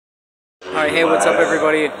Alright, hey, what's up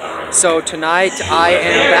everybody? So tonight I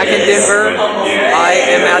am back in Denver. I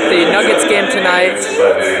am at the Nuggets game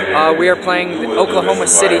tonight. We are playing the Oklahoma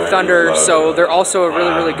City Thunder, so they're also a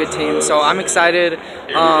really good team. So I'm excited.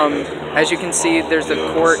 As you can see, there's the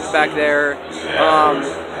court back there.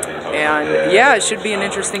 And yeah, it should be an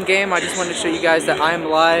interesting game. I just wanted to show you guys that I am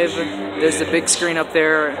live. There's the big screen up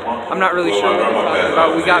there. I'm not really sure what they're talking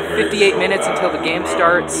about. We got 58 minutes until the game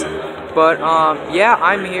starts. But yeah,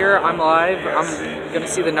 I'm here, I'm live, I'm gonna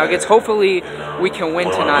see the Nuggets. Hopefully we can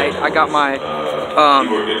win tonight. I got my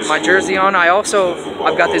my jersey on.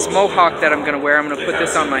 I've got this mohawk that I'm gonna wear. I'm gonna put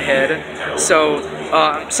this on my head. So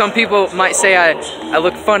some people might say I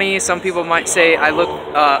look funny, some people might say I look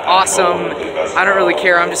awesome. I don't really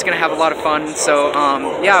care, I'm just gonna have a lot of fun. So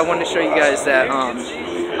yeah, I wanted to show you guys that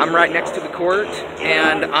I'm right next to the court,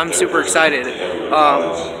 and I'm super excited.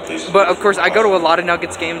 But of course, I go to a lot of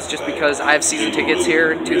Nuggets games just because I have season tickets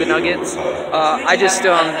here to the Nuggets. I just,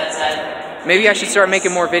 maybe I should start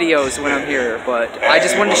making more videos when I'm here, but I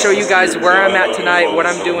just wanted to show you guys where I'm at tonight, what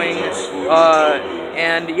I'm doing,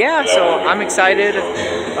 and yeah, so I'm excited.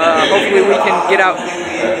 Hopefully we can get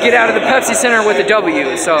out of the Pepsi Center with a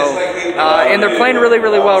W. So, and they're playing really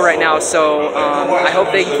well right now, so I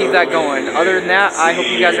hope they can keep that going. Other than that, I hope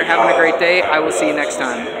you guys are having a great day. I will see you next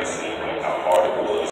time.